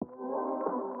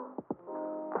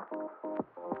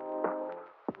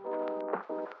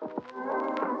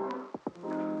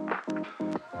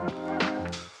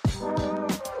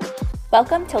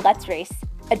Welcome to Let's Race,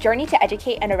 a journey to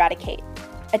educate and eradicate,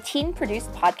 a teen-produced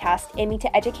podcast aiming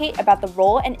to educate about the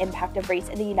role and impact of race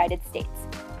in the United States,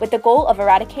 with the goal of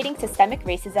eradicating systemic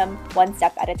racism one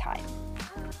step at a time.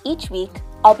 Each week,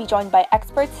 I'll be joined by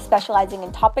experts specializing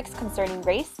in topics concerning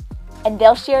race, and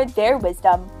they'll share their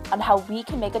wisdom on how we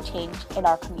can make a change in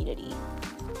our community.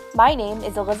 My name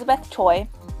is Elizabeth Choi,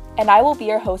 and I will be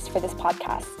your host for this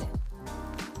podcast.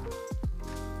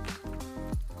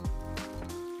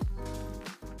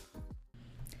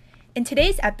 In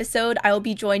today's episode, I will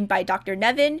be joined by Dr.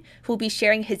 Nevin, who will be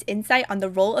sharing his insight on the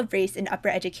role of race in upper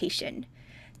education.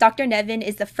 Dr. Nevin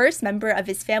is the first member of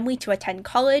his family to attend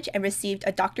college and received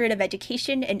a doctorate of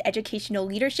education in educational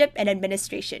leadership and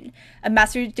administration, a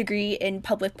master's degree in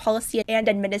public policy and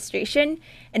administration,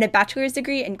 and a bachelor's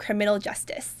degree in criminal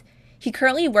justice. He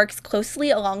currently works closely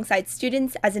alongside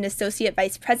students as an associate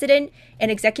vice president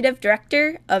and executive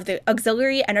director of the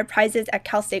auxiliary enterprises at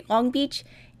Cal State Long Beach,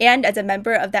 and as a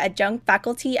member of the adjunct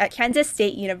faculty at Kansas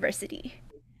State University.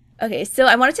 Okay, so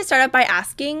I wanted to start out by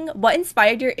asking, what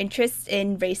inspired your interest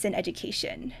in race and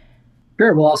education?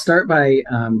 Sure. Well, I'll start by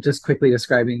just quickly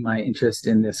describing my interest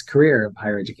in this career of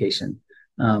higher education.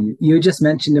 You just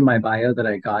mentioned in my bio that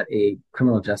I got a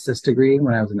criminal justice degree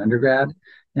when I was an undergrad,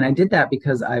 and I did that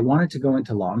because I wanted to go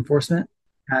into law enforcement.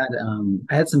 I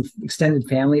had some extended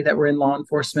family that were in law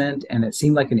enforcement, and it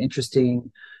seemed like an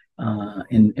interesting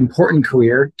and important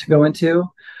career to go into.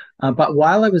 But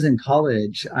while I was in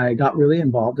college, I got really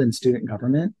involved in student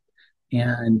government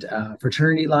and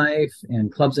fraternity life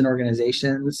and clubs and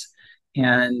organizations.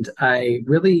 And I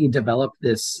really developed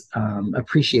this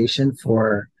appreciation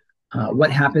for what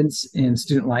happens in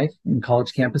student life in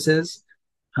college campuses.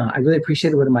 I really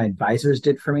appreciated what my advisors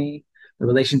did for me, the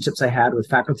relationships I had with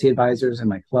faculty advisors and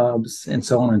my clubs, and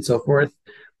so on and so forth.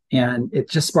 And it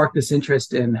just sparked this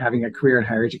interest in having a career in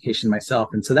higher education myself.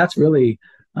 And so that's really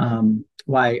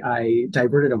why I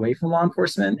diverted away from law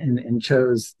enforcement and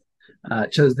chose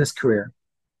this career.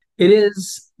 It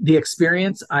is the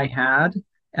experience I had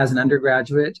as an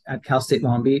undergraduate at Cal State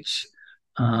Long Beach,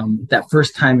 that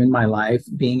first time in my life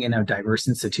being in a diverse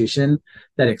institution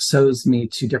that exposed me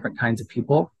to different kinds of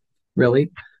people,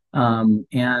 really.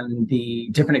 And the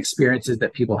different experiences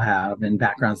that people have and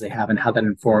backgrounds they have and how that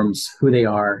informs who they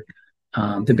are,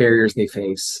 the barriers they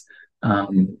face,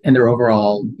 and their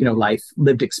overall, life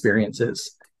lived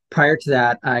experiences. Prior to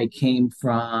that, I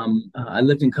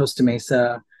lived in Costa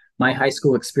Mesa. My high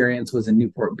school experience was in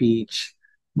Newport Beach.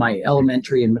 My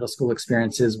elementary and middle school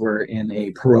experiences were in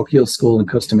a parochial school in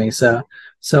Costa Mesa.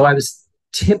 So I was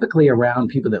typically around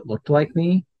people that looked like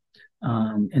me,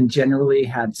 and generally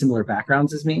had similar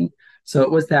backgrounds as me. So it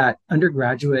was that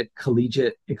undergraduate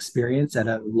collegiate experience at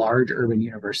a large urban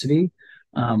university,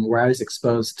 where I was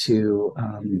exposed to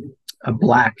a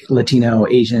Black, Latino,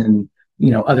 Asian,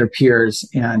 other peers,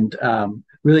 and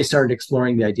really started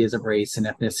exploring the ideas of race and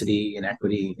ethnicity and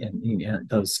equity and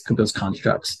those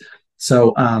constructs.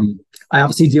 So I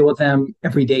obviously deal with them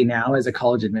every day now as a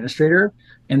college administrator,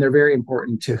 and they're very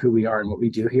important to who we are and what we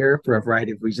do here for a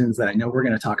variety of reasons that I know we're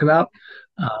going to talk about.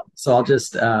 So I'll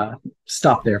just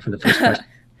stop there for the first question.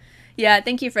 Yeah,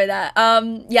 thank you for that.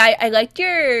 I liked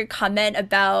your comment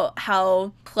about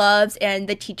how clubs and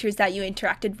the teachers that you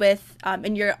interacted with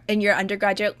in your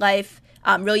undergraduate life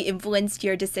really influenced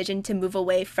your decision to move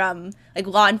away from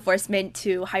law enforcement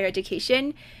to higher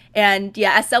education. And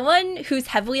yeah, as someone who's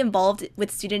heavily involved with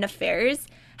student affairs,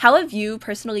 how have you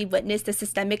personally witnessed the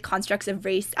systemic constructs of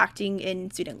race acting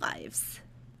in student lives?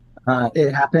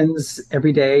 It happens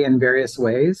every day in various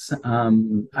ways.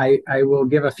 I will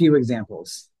give a few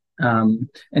examples. An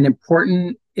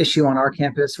important issue on our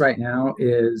campus right now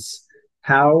is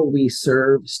how we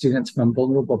serve students from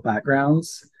vulnerable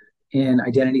backgrounds in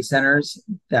identity centers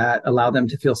that allow them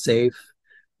to feel safe,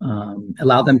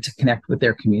 allow them to connect with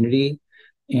their community,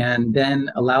 and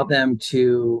then allow them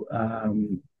to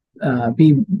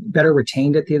be better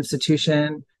retained at the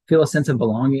institution, feel a sense of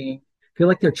belonging, feel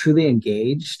like they're truly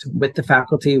engaged with the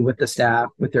faculty, with the staff,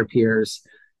 with their peers,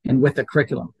 and with the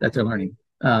curriculum that they're learning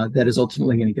that is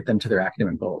ultimately going to get them to their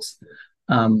academic goals.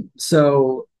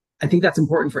 So I think that's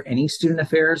important for any student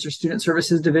affairs or student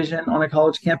services division on a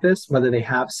college campus, whether they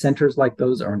have centers like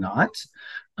those or not.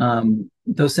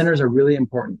 Those centers are really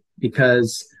important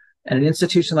because at an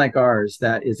institution like ours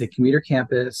that is a commuter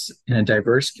campus in a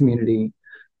diverse community,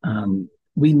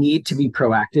 we need to be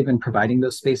proactive in providing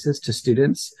those spaces to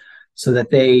students so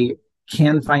that they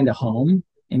can find a home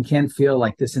and can feel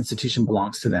like this institution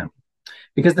belongs to them.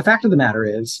 Because the fact of the matter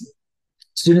is,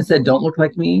 students that don't look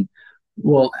like me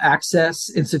will access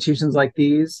institutions like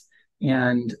these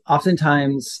and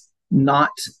oftentimes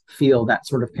not feel that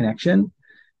sort of connection.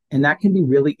 And that can be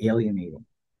really alienating.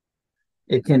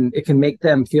 It can make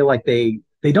them feel like they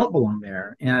don't belong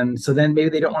there, and so then maybe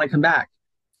they don't want to come back.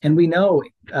 And we know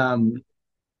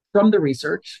from the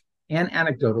research and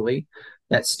anecdotally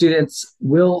that students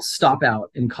will stop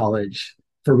out in college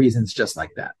for reasons just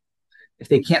like that. If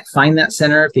they can't find that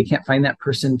center, if they can't find that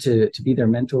person to be their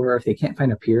mentor, if they can't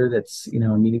find a peer that's a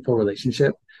meaningful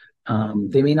relationship,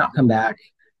 they may not come back,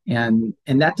 and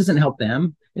that doesn't help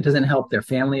them. It doesn't help their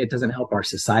family. It doesn't help our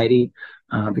society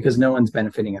because no one's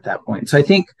benefiting at that point. So I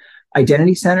think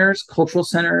identity centers, cultural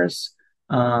centers,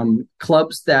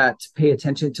 clubs that pay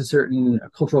attention to certain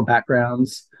cultural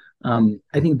backgrounds.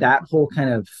 I think that whole kind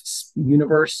of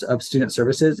universe of student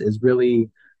services is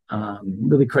really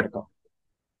critical.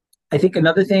 I think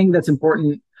another thing that's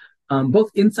important, both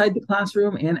inside the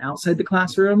classroom and outside the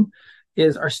classroom,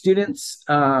 is our students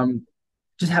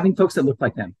just having folks that look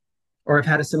like them or have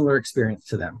had a similar experience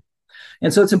to them.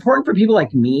 And so it's important for people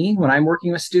like me when I'm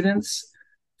working with students,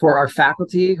 for our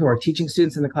faculty who are teaching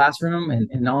students in the classroom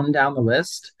and on down the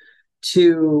list,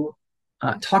 to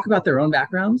talk about their own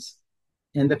backgrounds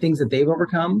and the things that they've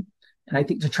overcome. And I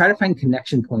think to try to find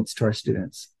connection points to our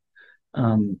students.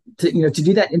 To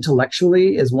do that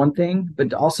intellectually is one thing,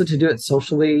 but also to do it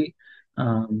socially,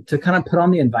 to kind of put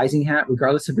on the advising hat,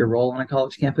 regardless of your role on a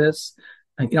college campus.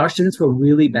 Our students will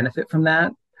really benefit from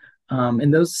that.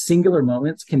 And those singular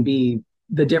moments can be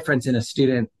the difference in a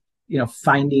student,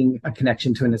 finding a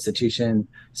connection to an institution,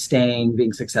 staying,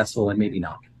 being successful, and maybe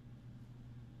not.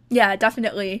 Yeah,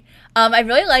 definitely. I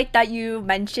really like that you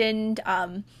mentioned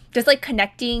just like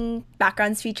connecting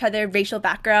backgrounds to each other, racial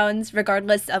backgrounds,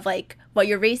 regardless of like what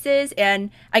your race is. And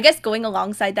I guess going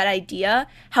alongside that idea,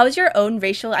 how has your own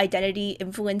racial identity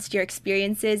influenced your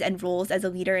experiences and roles as a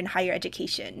leader in higher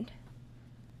education?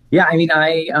 Yeah, I mean,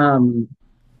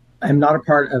 I'm not a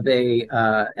part of a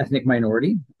ethnic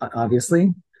minority,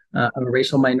 obviously, of a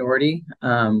racial minority,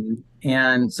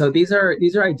 and so these are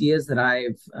ideas that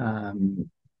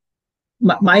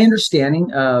my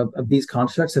understanding of these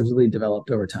constructs has really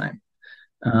developed over time,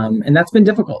 and that's been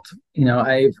difficult.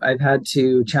 I've had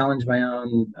to challenge my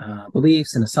own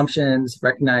beliefs and assumptions,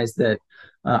 recognize that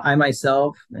I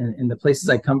myself and the places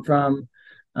I come from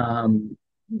um,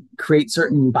 create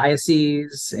certain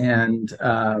biases and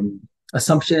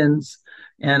assumptions.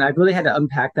 And I've really had to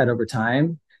unpack that over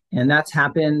time. And that's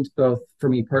happened both for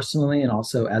me personally and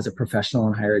also as a professional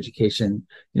in higher education,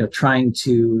 trying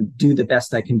to do the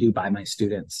best I can do by my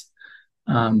students.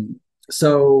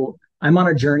 So I'm on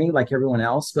a journey like everyone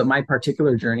else, but my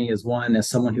particular journey is one as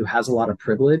someone who has a lot of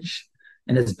privilege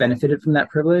and has benefited from that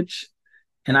privilege.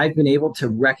 And I've been able to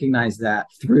recognize that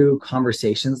through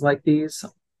conversations like these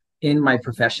in my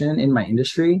profession, in my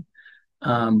industry.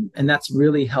 And that's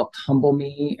really helped humble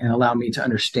me and allow me to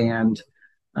understand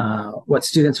what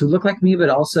students who look like me, but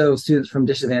also students from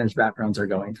disadvantaged backgrounds are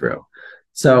going through.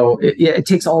 So it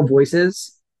takes all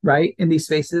voices, right, in these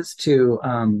spaces to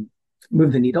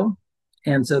move the needle.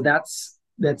 And so that's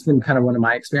been kind of one of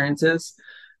my experiences.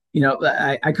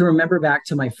 I can remember back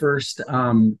to my first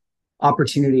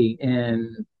opportunity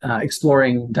in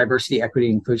exploring diversity,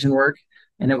 equity, inclusion work.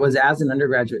 And it was as an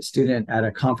undergraduate student at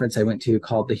a conference I went to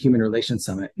called the Human Relations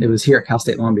Summit. It was here at Cal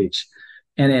State Long Beach.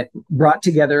 And it brought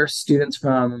together students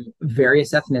from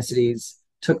various ethnicities,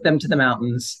 took them to the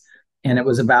mountains, and it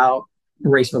was about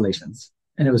race relations.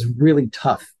 And it was really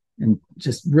tough and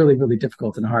just really, really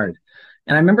difficult and hard.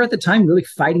 And I remember at the time really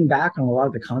fighting back on a lot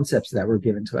of the concepts that were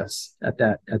given to us at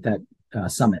that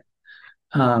summit.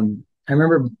 I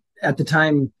remember at the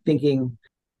time thinking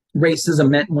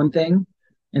racism meant one thing,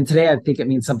 and today I think it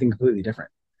means something completely different.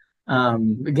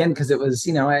 Again, because it was,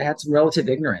 I had some relative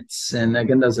ignorance and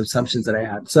again, those assumptions that I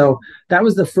had. So that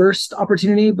was the first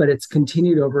opportunity, but it's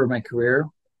continued over my career.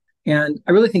 And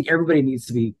I really think everybody needs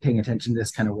to be paying attention to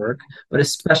this kind of work, but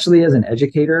especially as an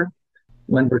educator,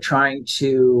 when we're trying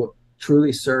to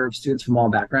truly serve students from all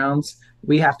backgrounds,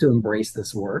 we have to embrace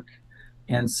this work.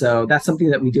 And so that's something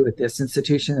that we do at this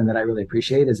institution and that I really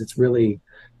appreciate is it's really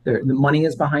the money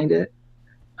is behind it.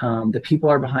 The people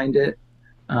are behind it.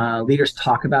 Leaders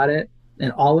talk about it,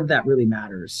 and all of that really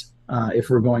matters if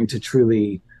we're going to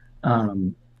truly,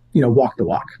 walk the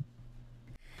walk.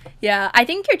 Yeah, I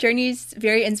think your journey is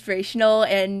very inspirational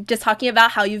and just talking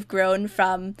about how you've grown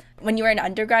from when you were an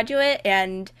undergraduate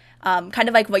and kind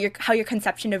of like how your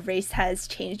conception of race has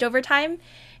changed over time.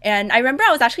 And I remember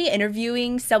I was actually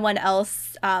interviewing someone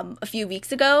else a few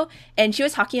weeks ago, and she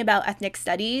was talking about ethnic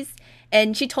studies.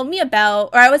 And she told me about,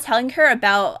 or I was telling her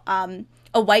about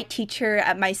a white teacher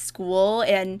at my school,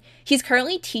 and he's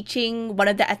currently teaching one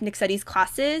of the ethnic studies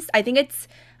classes. I think it's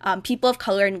people of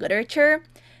color in literature.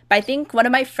 But I think one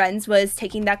of my friends was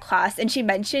taking that class, and she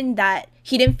mentioned that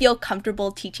he didn't feel comfortable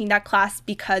teaching that class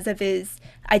because of his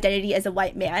identity as a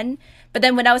white man. But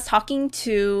then when I was talking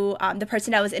to the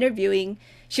person I was interviewing,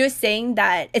 she was saying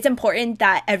that it's important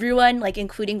that everyone, like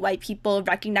including white people,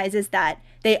 recognizes that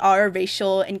they are a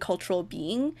racial and cultural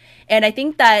being. And I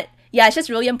think that, yeah, it's just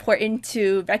really important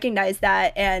to recognize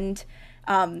that and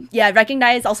yeah,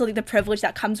 recognize also like the privilege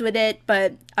that comes with it,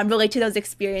 but relate to those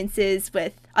experiences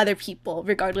with other people,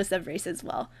 regardless of race as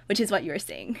well, which is what you were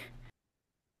saying.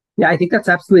 Yeah, I think that's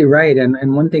absolutely right.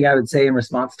 And one thing I would say in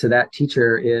response to that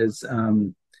teacher is,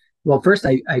 well, first,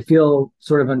 I feel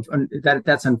sort of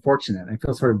that's unfortunate. I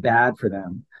feel sort of bad for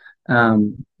them.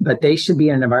 But they should be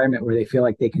in an environment where they feel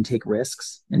like they can take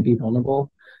risks and be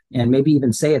vulnerable, and maybe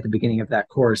even say at the beginning of that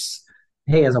course,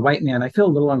 "Hey, as a white man, I feel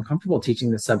a little uncomfortable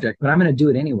teaching this subject, but I'm going to do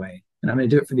it anyway, and I'm going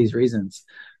to do it for these reasons."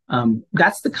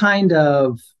 That's the kind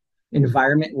of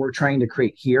environment we're trying to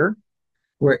create here,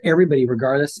 where everybody,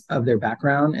 regardless of their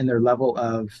background and their level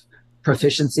of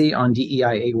proficiency on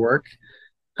DEIA work,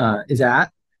 is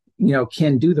at,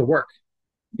 can do the work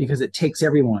because it takes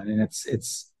everyone, and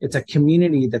it's a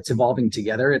community that's evolving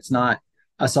together. It's not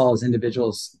us all as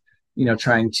individuals,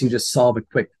 trying to just solve a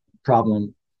quick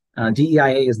problem.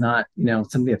 DEIA is not,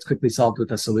 something that's quickly solved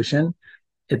with a solution.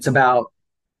 It's about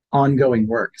ongoing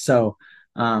work. So,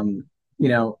 I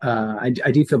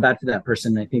do feel bad for that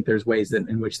person. I think there's ways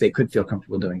in which they could feel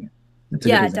comfortable doing it. That's a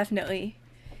good Yeah, example. definitely.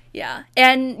 Yeah.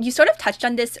 And you sort of touched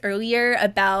on this earlier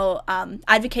about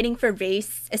advocating for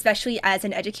race, especially as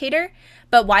an educator.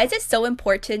 But why is it so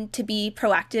important to be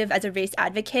proactive as a race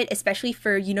advocate, especially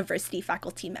for university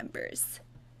faculty members?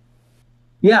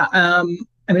 Yeah.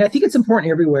 I mean, I think it's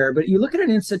important everywhere, but you look at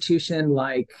an institution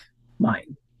like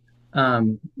mine,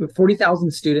 with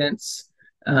 40,000 students,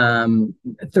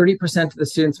 30% of the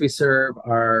students we serve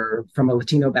are from a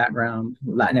Latino background,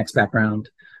 Latinx background.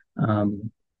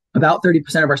 Um, about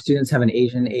 30% of our students have an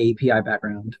Asian AAPI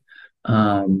background.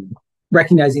 Um,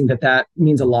 Recognizing that that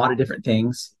means a lot of different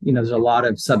things. There's a lot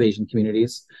of sub-Asian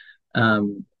communities.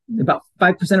 About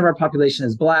 5% of our population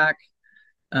is Black,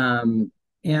 um,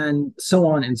 and so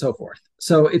on and so forth.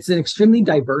 So it's an extremely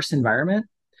diverse environment.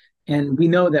 And we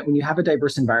know that when you have a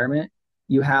diverse environment,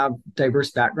 you have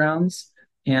diverse backgrounds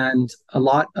and a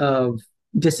lot of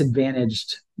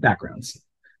disadvantaged backgrounds,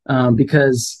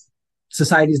 because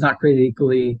society is not created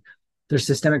equally. There's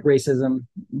systemic racism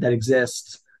that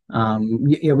exists.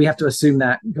 We have to assume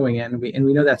that going in, and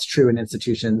we know that's true in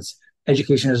institutions.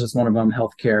 Education is just one of them,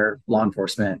 healthcare, law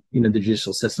enforcement, the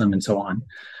judicial system, and so on.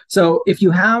 So if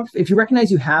you recognize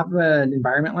you have an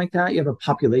environment like that, you have a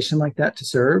population like that to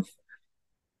serve,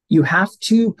 you have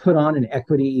to put on an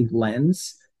equity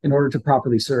lens in order to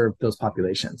properly serve those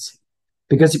populations.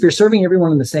 Because if you're serving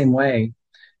everyone in the same way,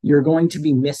 you're going to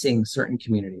be missing certain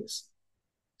communities.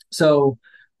 So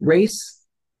race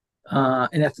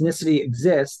and ethnicity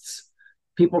exists.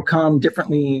 People come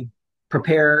differently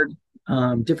prepared,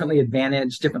 differently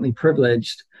advantaged, differently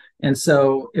privileged. And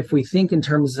so if we think in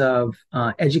terms of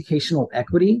educational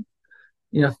equity,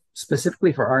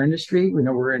 specifically for our industry, we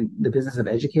know we're in the business of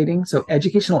educating. So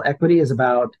educational equity is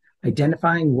about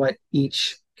identifying what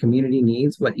each community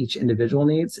needs, what each individual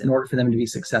needs in order for them to be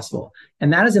successful.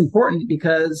 And that is important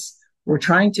because we're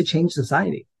trying to change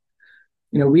society.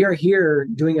 We are here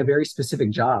doing a very specific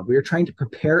job. We are trying to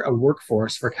prepare a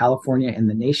workforce for California and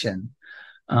the nation,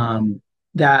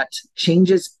 that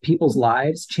changes people's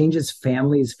lives, changes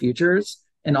families' futures,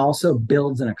 and also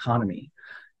builds an economy.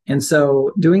 And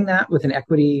so doing that with an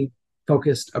equity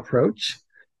focused approach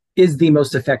is the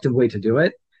most effective way to do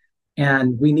it.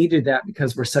 And we needed that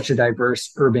because we're such a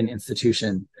diverse urban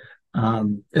institution.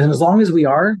 And as long as we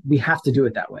are, we have to do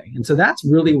it that way. And so that's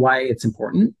really why it's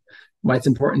important,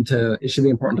 it should be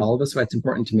important to all of us, why it's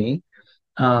important to me.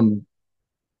 And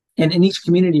in each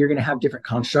community, you're going to have different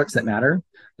constructs that matter,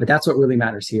 but that's what really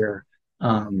matters here.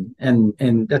 And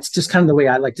that's just kind of the way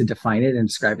I like to define it and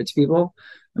describe it to people.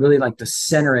 I really like to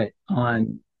center it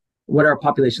on what our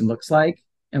population looks like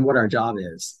and what our job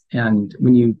is. And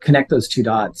when you connect those two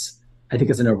dots, I think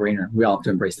it's a no-brainer. We all have to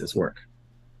embrace this work.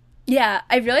 Yeah,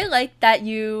 I really like that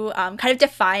you kind of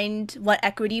defined what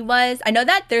equity was. I know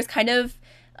that there's kind of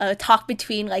a talk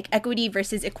between like equity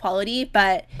versus equality,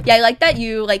 but yeah, I like that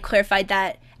you like clarified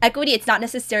that equity, it's not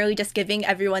necessarily just giving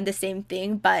everyone the same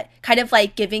thing, but kind of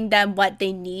like giving them what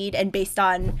they need and based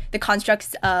on the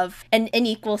constructs of an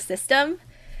unequal system.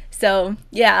 So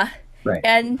yeah. Right.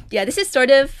 And yeah, this is sort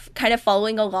of kind of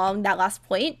following along that last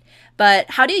point.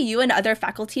 But how do you and other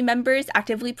faculty members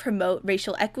actively promote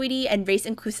racial equity and race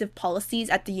inclusive policies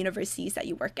at the universities that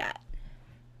you work at?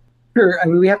 Sure. I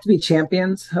mean, we have to be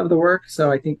champions of the work.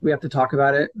 So I think we have to talk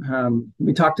about it.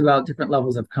 We talked about different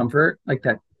levels of comfort, like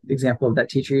that example of that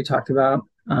teacher you talked about.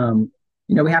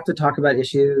 We have to talk about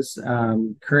issues,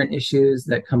 current issues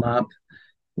that come up.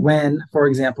 When, for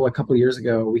example, a couple of years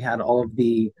ago, we had all of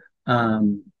the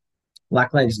um,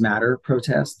 Black Lives Matter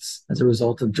protests as a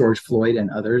result of George Floyd and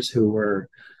others who were,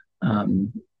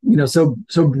 um, so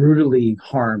brutally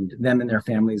harmed, them and their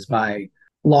families, by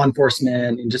law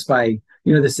enforcement and just by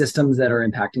the systems that are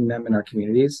impacting them in our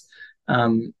communities.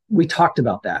 We talked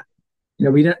about that.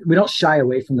 We don't shy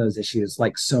away from those issues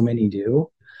like so many do.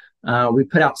 We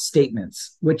put out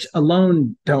statements, which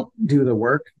alone don't do the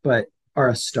work, but are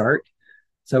a start.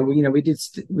 So we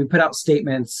put out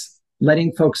statements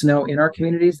letting folks know in our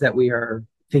communities that we are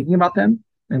thinking about them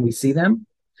and we see them.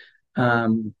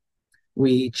 Um,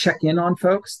 we check in on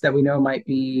folks that we know might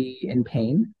be in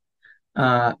pain.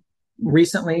 Uh,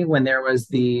 Recently, when there was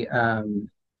the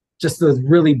just those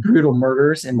really brutal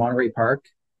murders in Monterey Park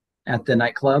at the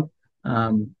nightclub,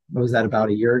 what was that, about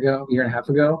a year ago, year and a half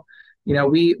ago?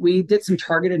 We did some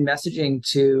targeted messaging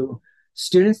to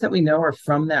students that we know are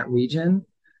from that region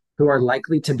who are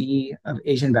likely to be of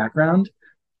Asian background.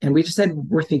 And we just said,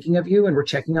 we're thinking of you and we're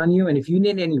checking on you. And if you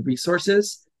need any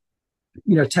resources,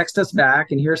 text us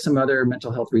back, and here's some other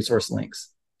mental health resource links.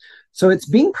 So it's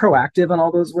being proactive in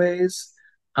all those ways.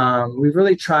 We've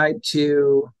really tried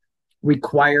to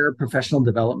require professional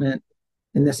development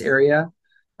in this area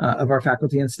of our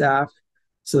faculty and staff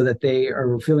so that they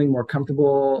are feeling more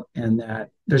comfortable and that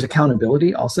there's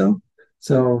accountability also.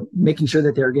 So making sure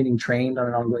that they're getting trained on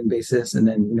an ongoing basis, and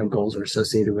then goals are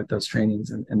associated with those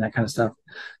trainings and that kind of stuff.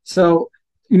 So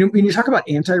when you talk about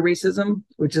anti-racism,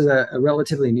 which is a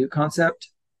relatively new concept,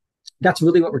 that's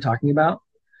really what we're talking about.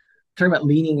 Talking about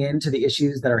leaning into the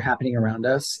issues that are happening around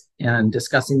us and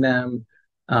discussing them,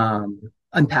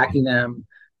 unpacking them,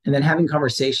 and then having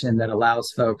conversation that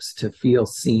allows folks to feel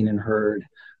seen and heard,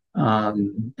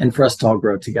 and for us to all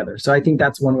grow together. So I think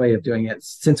that's one way of doing it.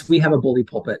 Since we have a bully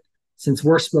pulpit, since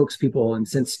we're spokespeople, and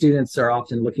since students are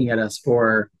often looking at us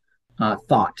for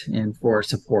thought and for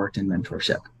support and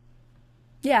mentorship.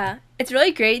 Yeah, it's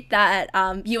really great that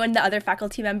you and the other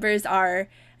faculty members are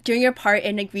doing your part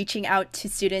in like reaching out to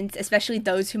students, especially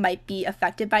those who might be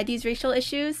affected by these racial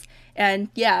issues. And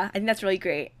yeah, I think that's really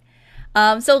great.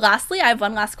 So, lastly, I have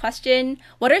one last question.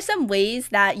 What are some ways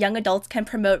that young adults can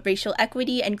promote racial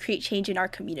equity and create change in our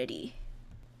community?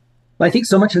 Well, I think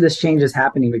so much of this change is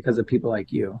happening because of people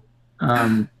like you.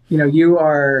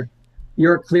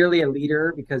 You're clearly a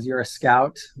leader because you're a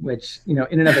scout, which in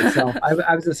and of itself,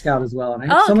 I was a scout as well, and I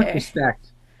have Oh, so much okay.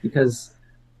 respect because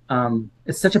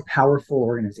it's such a powerful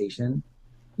organization,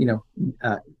 you know,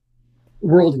 uh,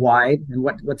 worldwide, and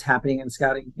what's happening in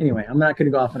scouting. Anyway, I'm not going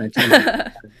to go off on a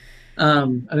tangent.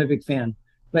 I'm a big fan,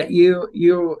 but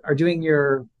you are doing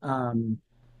your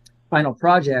final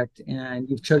project, and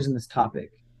you've chosen this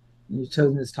topic. You've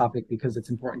chosen this topic because it's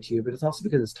important to you, but it's also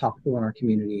because it's topical in our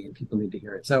community and people need to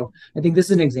hear it. So I think this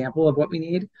is an example of what we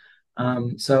need.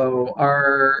 So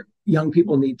our young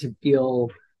people need to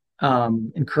feel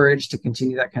encouraged to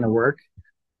continue that kind of work.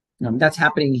 That's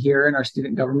happening here in our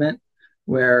student government,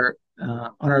 where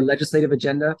on our legislative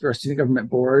agenda through our student government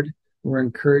board, we're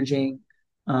encouraging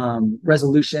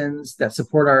resolutions that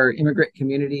support our immigrant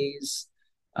communities,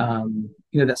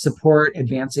 that support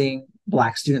advancing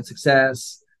Black student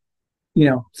success,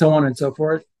 so on and so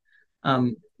forth.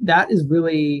 That is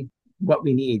really what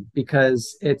we need,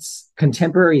 because it's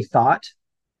contemporary thought,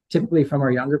 typically from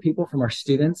our younger people, from our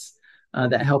students,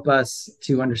 that help us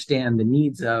to understand the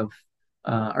needs of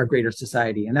our greater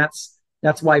society. And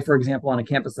that's why, for example, on a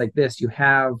campus like this, you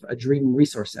have a Dream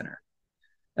Resource Center.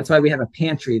 That's why we have a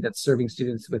pantry that's serving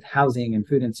students with housing and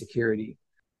food insecurity.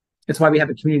 It's why we have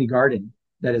a community garden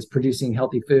that is producing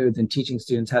healthy foods and teaching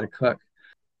students how to cook.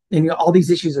 And all these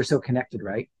issues are so connected,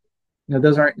 right?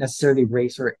 Those aren't necessarily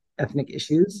race or ethnic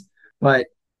issues, but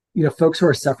folks who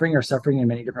are suffering in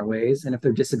many different ways. And if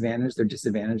they're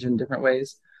disadvantaged in different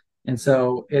ways. And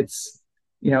so it's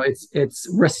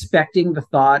respecting the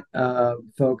thought of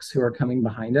folks who are coming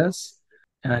behind us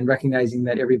and recognizing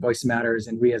that every voice matters,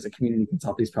 and we as a community can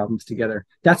solve these problems together.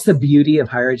 That's the beauty of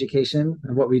higher education,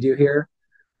 of what we do here.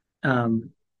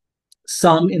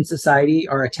 Some in society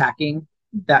are attacking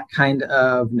that kind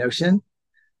of notion,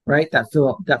 right?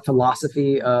 That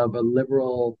philosophy of a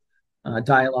liberal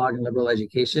dialogue and liberal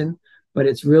education, but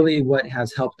it's really what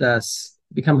has helped us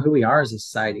become who we are as a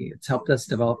society. It's helped us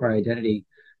develop our identity,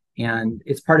 and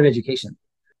it's part of education.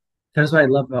 That's what I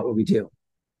love about what we do.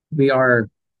 We are,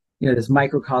 this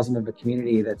microcosm of a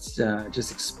community that's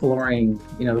just exploring,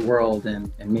 the world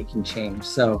and making change.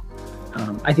 So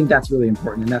I think that's really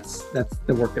important, and that's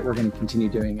the work that we're going to continue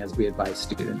doing as we advise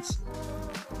students.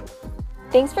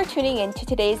 Thanks for tuning in to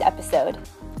today's episode.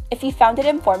 If you found it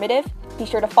informative, be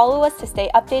sure to follow us to stay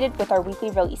updated with our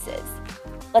weekly releases.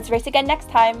 Let's race again next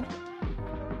time!